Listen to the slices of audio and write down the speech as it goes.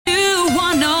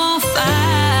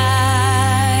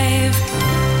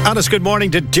And it's good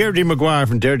morning to Deirdre Maguire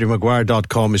from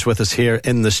DeirdreMaguire.com is with us here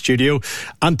in the studio.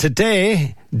 And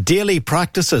today, daily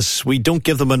practices. We don't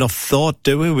give them enough thought,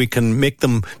 do we? We can make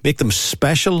them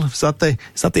special. Is that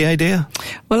the idea?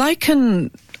 Well, I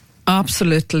can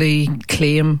absolutely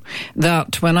claim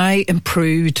that when I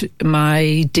improved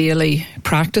my daily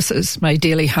practices, my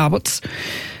daily habits,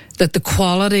 that the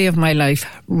quality of my life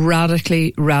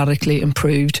radically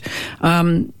improved.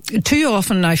 Too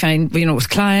often I find, with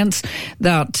clients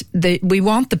that we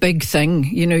want the big thing.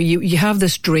 You have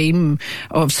this dream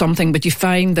of something, but you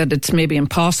find that it's maybe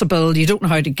impossible. You don't know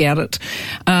how to get it.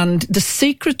 And the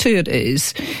secret to it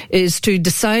is to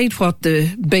decide what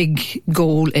the big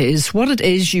goal is, what it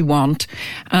is you want,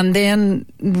 and then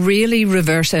really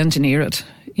reverse engineer it.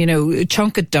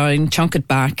 Chunk it down, chunk it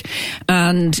back.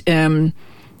 And,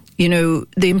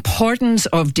 the importance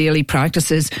of daily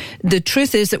practices, the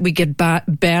truth is that we get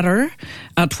better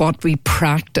at what we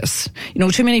practice.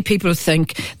 Too many people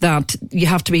think that you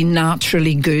have to be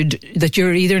naturally good, that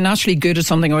you're either naturally good at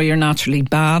something or you're naturally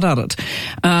bad at it.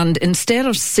 And instead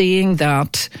of seeing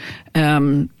that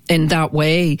in that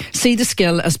way, see the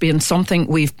skill as being something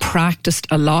we've practiced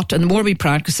a lot, and the more we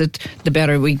practice it, the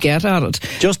better we get at it.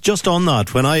 Just on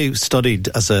that, when I studied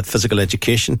as a physical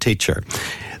education teacher,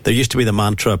 there used to be the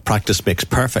mantra, practice makes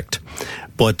perfect.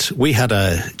 But we had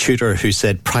a tutor who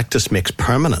said practice makes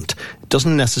permanent. It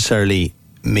doesn't necessarily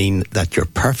mean that you're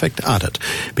perfect at it.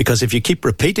 Because if you keep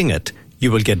repeating it,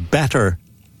 you will get better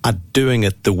at doing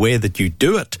it the way that you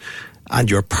do it. And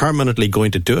you're permanently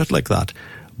going to do it like that.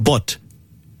 But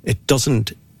it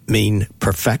doesn't mean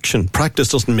perfection. Practice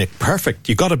doesn't make perfect.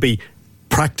 You've got to be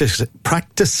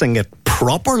practicing it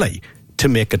properly to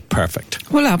make it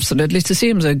perfect. Well, absolutely. It's the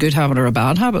same as a good habit or a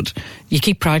bad habit. You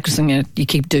keep practicing it, you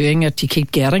keep doing it, you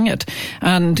keep getting it.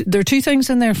 And there are two things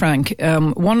in there, Frank.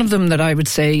 One of them that I would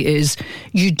say is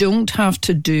you don't have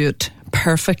to do it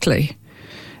perfectly.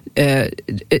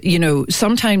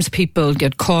 Sometimes people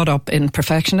get caught up in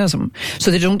perfectionism, so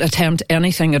they don't attempt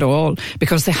anything at all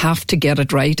because they have to get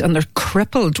it right, and they're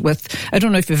crippled with, I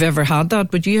don't know if you've ever had that,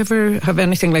 but you ever have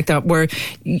anything like that where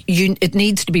it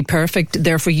needs to be perfect,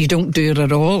 therefore you don't do it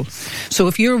at all. So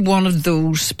if you're one of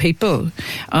those people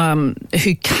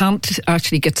who can't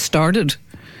actually get started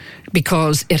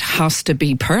because it has to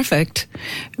be perfect,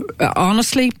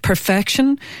 honestly,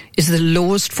 perfection is the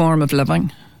lowest form of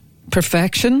living.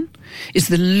 Perfection is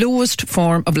the lowest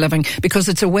form of living because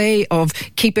it's a way of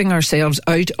keeping ourselves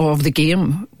out of the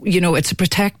game. It's a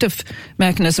protective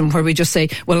mechanism where we just say,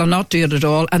 well, I'll not do it at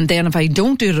all. And then if I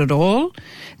don't do it at all,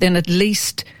 then at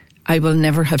least I will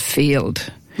never have failed.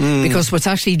 Because what's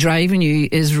actually driving you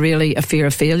is really a fear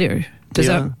of failure. Does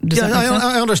that make sense?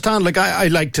 I understand. I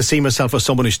like to see myself as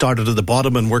someone who started at the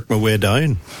bottom and worked my way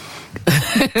down.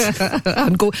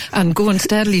 and going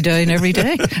steadily down every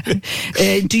day.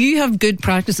 Do you have good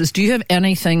practices? Do you have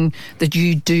anything that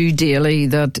you do daily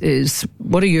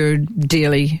what are your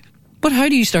daily... But how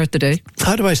do you start the day?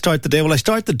 How do I start the day? Well, I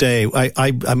start the day,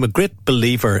 I'm a great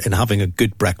believer in having a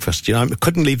good breakfast. I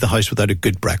couldn't leave the house without a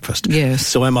good breakfast. Yes.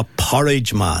 So I'm a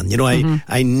porridge man.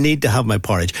 I need to have my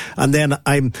porridge. And then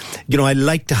I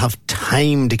like to have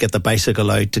time to get the bicycle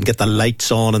out and get the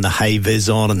lights on and the high vis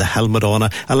on and the helmet on.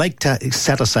 I like to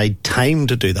set aside time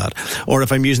to do that. Or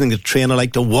if I'm using the train, I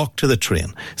like to walk to the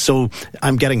train. So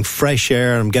I'm getting fresh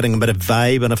air, I'm getting a bit of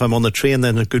vibe. And if I'm on the train,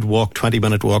 then a good walk,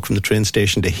 20-minute walk from the train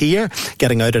station to here.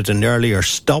 Getting out at an earlier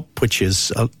stop, which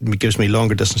gives me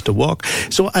longer distance to walk.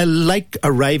 So I like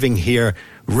arriving here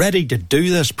ready to do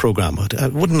this programme. I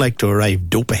wouldn't like to arrive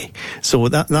dopey. So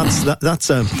that's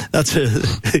a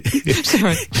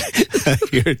Sorry.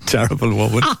 You're a terrible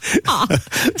woman.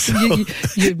 So,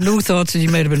 you have no thoughts that you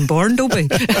might have been born dopey.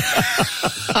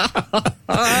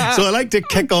 So I like to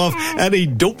kick off any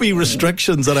dopey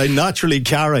restrictions that I naturally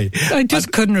carry. I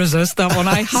just couldn't resist that one.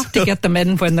 I have to get them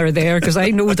in when they're there because I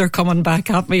know they're coming back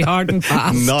at me hard and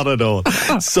fast. Not at all.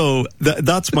 So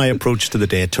that's my approach to the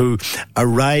day, to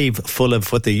arrive full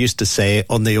of what they used to say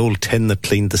on the old tin that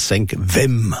cleaned the sink,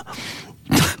 vim.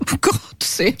 God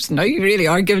saves, now you really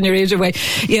are giving your age away.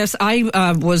 Yes,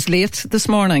 I was late this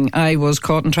morning. I was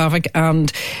caught in traffic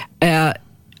and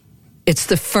it's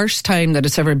the first time that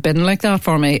it's ever been like that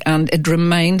for me, and it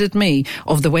reminded me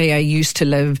of the way I used to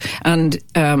live, and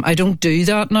I don't do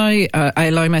that now. I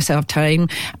allow myself time,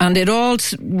 and it all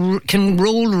can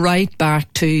roll right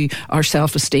back to our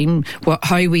self-esteem,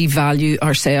 how we value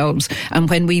ourselves, and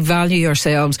when we value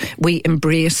ourselves we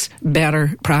embrace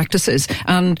better practices.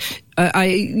 And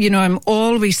I'm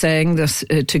always saying this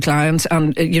to clients,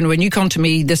 and when you come to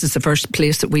me, this is the first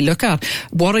place that we look at.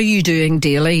 What are you doing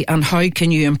daily, and how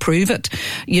can you improve it?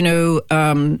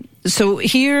 So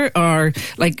here are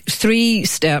like 3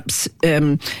 steps.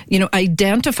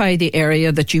 Identify the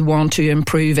area that you want to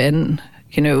improve in.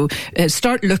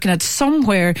 Start looking at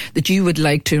somewhere that you would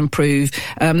like to improve.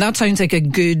 That sounds like a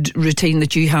good routine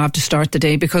that you have to start the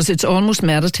day, because it's almost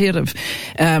meditative.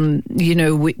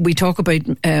 We talk about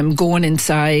going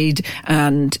inside,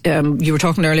 and you were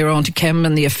talking earlier on to Kim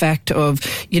and the effect of,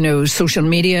 social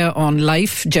media on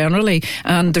life generally.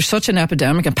 And there's such an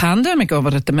epidemic, a pandemic of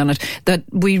it at the minute, that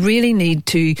we really need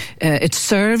to, it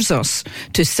serves us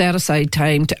to set aside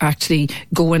time to actually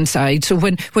go inside. So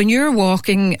when you're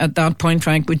walking at that point,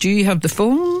 Frank, would you have the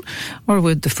phone, or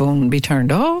would the phone be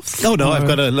turned off? No, I've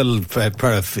got a little pair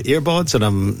of earbuds, and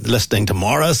I'm listening to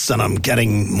Morris, and I'm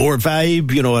getting more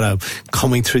vibe, and I'm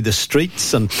coming through the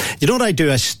streets. And you know what I do?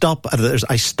 I stop at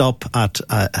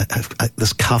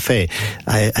this cafe.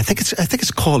 I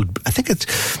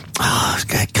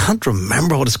can't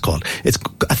remember what it's called.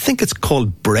 I think it's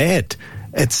called Bread.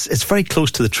 It's very close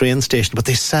to the train station, but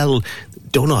they sell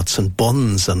donuts and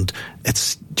buns, and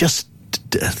it's just,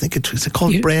 I think it's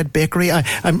called Bread Bakery.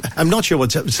 I'm not sure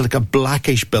what it's like. A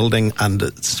blackish building, and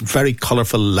it's very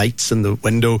colourful lights in the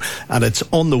window, and it's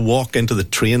on the walk into the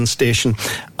train station,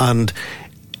 and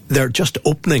they're just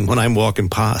opening when I'm walking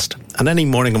past. And any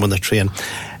morning I'm on the train,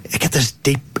 I get this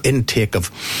deep intake of,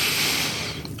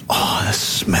 the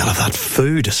smell of that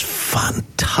food is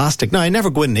fantastic. Now, I never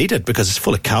go in and eat it because it's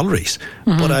full of calories,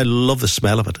 but I love the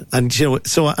smell of it. And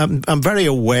so I'm very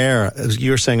aware, as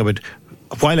you're saying, about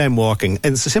while I'm walking,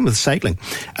 and it's the same with cycling,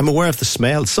 I'm aware of the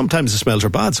smells. Sometimes the smells are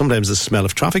bad, sometimes it's the smell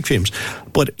of traffic fumes,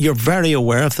 but you're very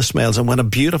aware of the smells, and when a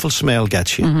beautiful smell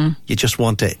gets you, you just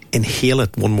want to inhale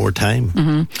it one more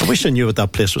time. I wish I knew what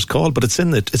that place was called, but it's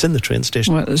in the train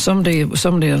station. Well, somebody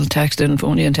will text in,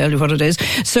 phone you, and tell you what it is.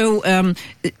 So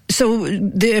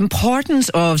the importance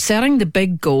of setting the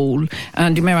big goal,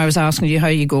 and you remember I was asking you how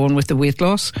you going with the weight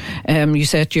loss. You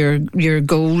set your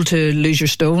goal to lose your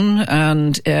stone,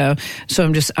 and so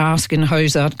I'm just asking,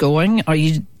 how's that going? Are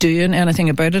you doing anything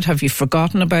about it? Have you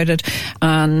forgotten about it?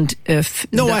 And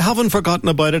I haven't forgotten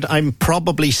about it. I'm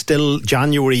probably still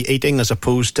January eating as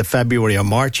opposed to February or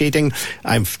March eating.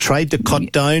 I've tried to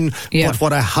cut down, but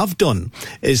what I have done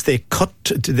is they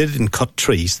didn't cut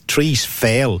trees. Trees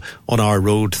fell on our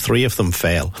road. 3 of them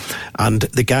fell, and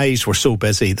the guys were so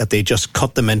busy that they just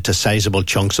cut them into sizable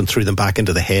chunks and threw them back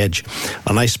into the hedge.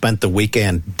 And I spent the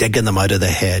weekend digging them out of the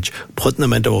hedge, putting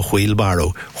them into a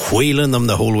wheelbarrow, wheeling them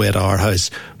the whole way to our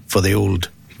house for the old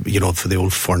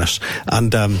furnace.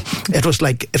 And it was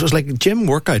like gym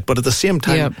workout, but at the same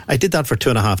time, I did that for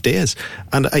 2.5 days.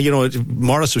 And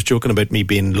Morris was joking about me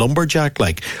being lumberjack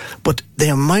but the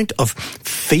amount of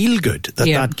feel good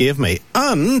that gave me,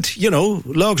 and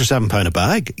logs are £7 a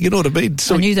bag. You know what I mean?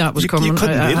 So I knew that was coming. You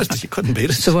couldn't beat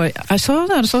it. So I saw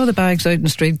that. I saw the bags out in the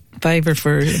street. Fiver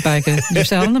for a bag of, you're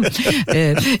selling them.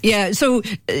 So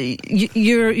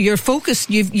you're focused.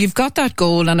 You've got that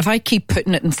goal, and if I keep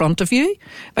putting it in front of you,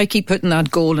 if I keep putting that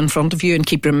goal in front of you and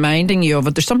keep reminding you of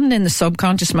it, there's something in the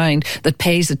subconscious mind that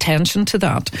pays attention to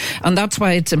that. And that's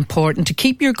why it's important to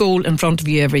keep your goal in front of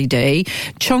you every day,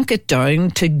 chunk it down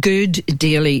to good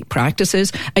daily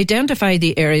practices, identify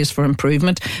the areas for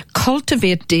improvement,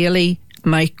 cultivate daily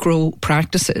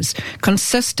micro-practices.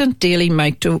 Consistent daily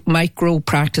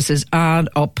micro-practices add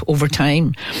up over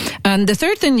time. And the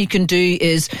third thing you can do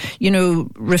is,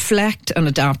 reflect and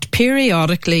adapt.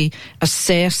 Periodically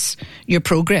assess your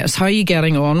progress. How are you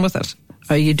getting on with it?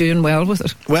 Are you doing well with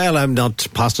it? Well, I'm not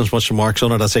passing as much marks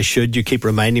on it as I should. You keep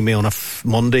reminding me on a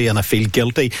Monday, and I feel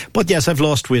guilty. But yes, I've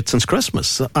lost weight since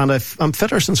Christmas, and I'm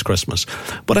fitter since Christmas.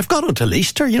 But I've got until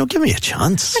Easter. Give me a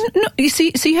chance. No, you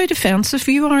see how defensive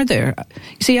you are there.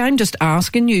 You see, I'm just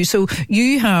asking you. So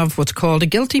you have what's called a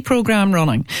guilty program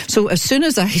running. So as soon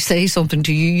as I say something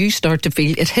to you, you start to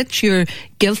feel it hits your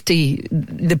guilty,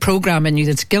 the program in you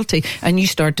that's guilty, and you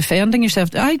start defending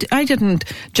yourself. I didn't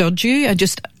judge you. I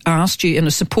just asked you in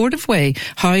a supportive way,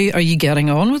 how are you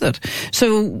getting on with it?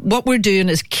 So what we're doing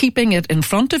is keeping it in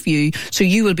front of you so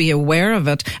you will be aware of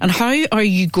it. And how are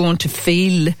you going to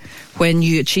feel when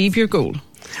you achieve your goal?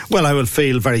 Well, I will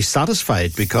feel very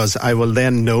satisfied, because I will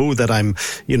then know that I'm,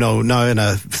 now in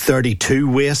a 32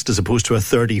 waist as opposed to a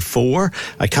 34.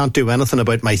 I can't do anything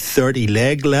about my 30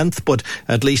 leg length, but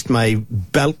at least my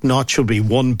belt notch will be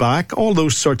 1 back. All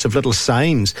those sorts of little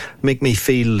signs make me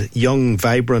feel young,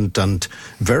 vibrant and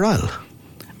virile.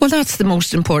 Well, that's the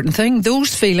most important thing.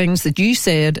 Those feelings that you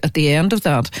said at the end of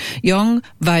that, young,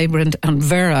 vibrant and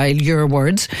virile, your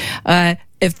words,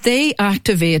 if they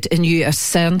activate in you a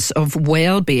sense of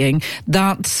well-being,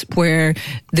 that's where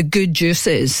the good juice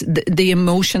is, the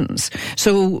emotions.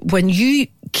 So when you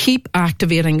keep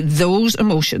activating those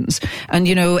emotions, and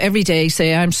every day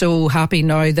say, I'm so happy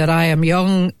now that I am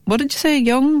young. What did you say?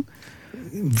 Young?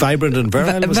 Vibrant and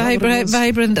virile.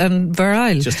 Vibrant and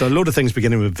virile. Just a load of things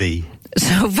beginning with V.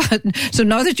 So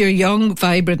now that you're young,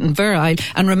 vibrant and virile,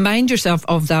 and remind yourself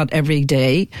of that every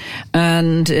day,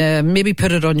 and maybe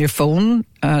put it on your phone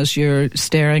as you're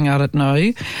staring at it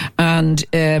now, and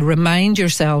remind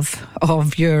yourself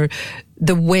of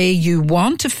the way you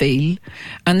want to feel,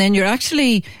 and then you're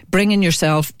actually bringing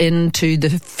yourself into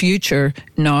the future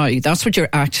now. That's what you're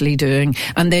actually doing.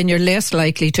 And then you're less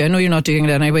likely to, I know you're not doing it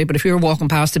anyway, but if you're walking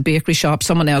past a bakery shop,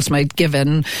 someone else might give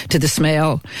in to the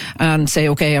smell and say,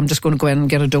 okay, I'm just going to go in and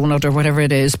get a donut or whatever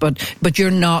it is. But you're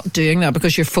not doing that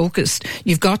because you're focused.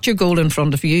 You've got your goal in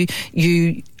front of you.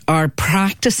 You are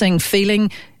practicing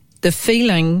feeling the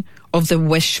feeling of the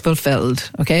wish fulfilled.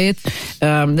 Okay,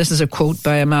 this is a quote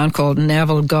by a man called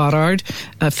Neville Goddard,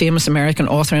 a famous American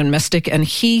author and mystic, and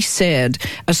he said,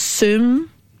 assume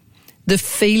the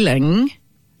feeling.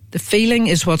 The feeling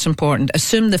is what's important.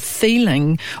 Assume the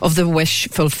feeling of the wish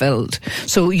fulfilled.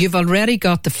 So you've already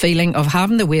got the feeling of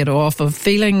having the weight off, of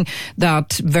feeling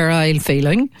that virile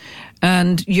feeling,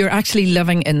 and you're actually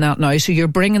living in that now. So you're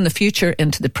bringing the future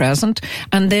into the present,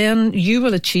 and then you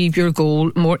will achieve your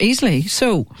goal more easily.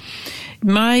 So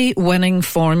my winning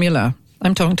formula,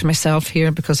 I'm talking to myself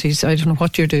here because I don't know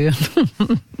what you're doing.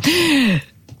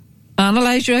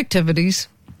 Analyse your activities,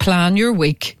 plan your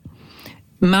week,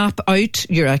 map out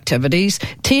your activities,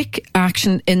 take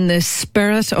action in the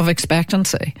spirit of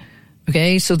expectancy.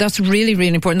 Okay, so that's really,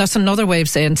 really important. That's another way of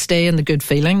saying stay in the good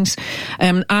feelings.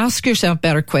 Ask yourself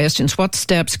better questions. What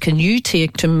steps can you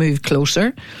take to move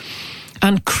closer?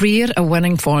 And create a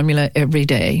winning formula every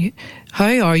day.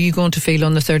 How are you going to feel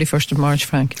on the 31st of March,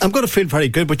 Frank? I'm going to feel very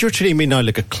good, but you're treating me now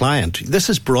like a client. This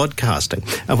is broadcasting.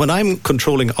 And when I'm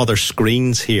controlling other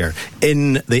screens here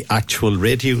in the actual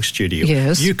radio studio,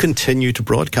 yes, you continue to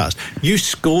broadcast. You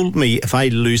scold me if I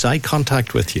lose eye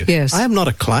contact with you. Yes. I am not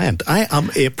a client. I am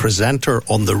a presenter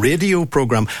on the radio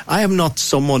programme. I am not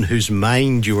someone whose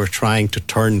mind you are trying to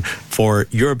turn for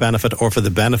your benefit or for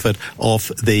the benefit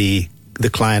of the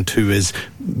client who is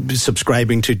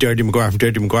subscribing to Dirty McGuire from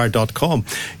dirtymcguire.com.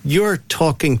 You're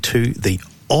talking to the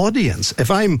audience.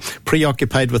 If I'm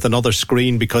preoccupied with another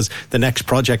screen because the next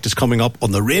project is coming up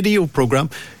on the radio programme,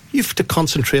 you have to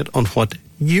concentrate on what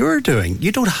you're doing.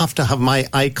 You don't have to have my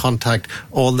eye contact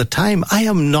all the time. I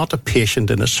am not a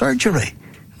patient in a surgery.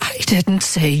 I didn't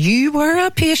say you were a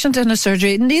patient in a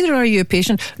surgery. Neither are you a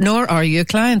patient, nor are you a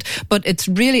client. But it's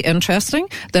really interesting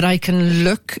that I can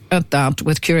look at that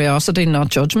with curiosity, not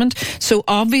judgment. So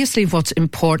obviously what's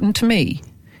important to me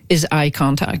is eye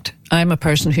contact. I'm a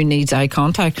person who needs eye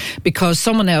contact because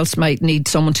someone else might need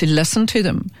someone to listen to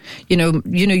them.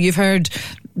 You've heard...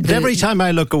 Every time I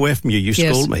look away from you, you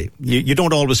yes. scold me. You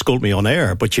don't always scold me on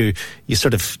air, but you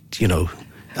sort of,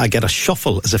 I get a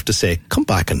shuffle as if to say, come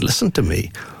back and listen to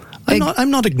me.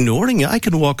 I'm not ignoring you. I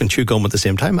can walk and chew gum at the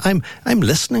same time. I'm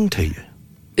listening to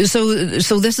you. So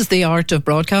this is the art of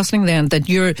broadcasting then, that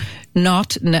you're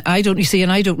not, I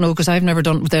don't know because I've never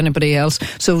done it with anybody else.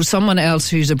 So someone else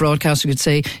who's a broadcaster could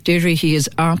say, Deirdre, he is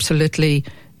absolutely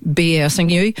BSing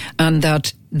you, and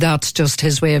that's just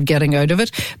his way of getting out of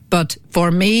it. But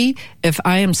for me, if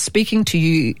I am speaking to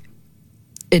you,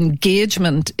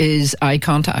 engagement is eye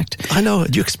contact. I know.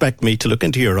 Do you expect me to look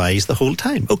into your eyes the whole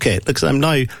time? Okay, because I'm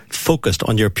now focused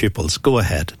on your pupils. Go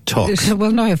ahead, talk.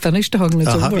 Well, now I've finished talking. It's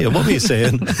over. Have you? What were you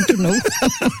saying? I don't know.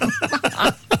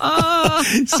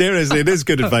 Seriously, it is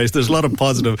good advice. There's a lot of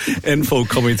positive info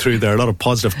coming through there, a lot of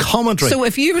positive commentary. So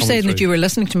if you were saying that you were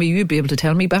listening to me, you'd be able to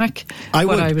tell me back I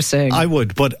was saying. I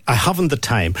would, but I haven't the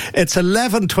time. It's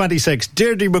 11:26.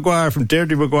 Deirdre McGuire from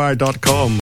dirtymcguire.com.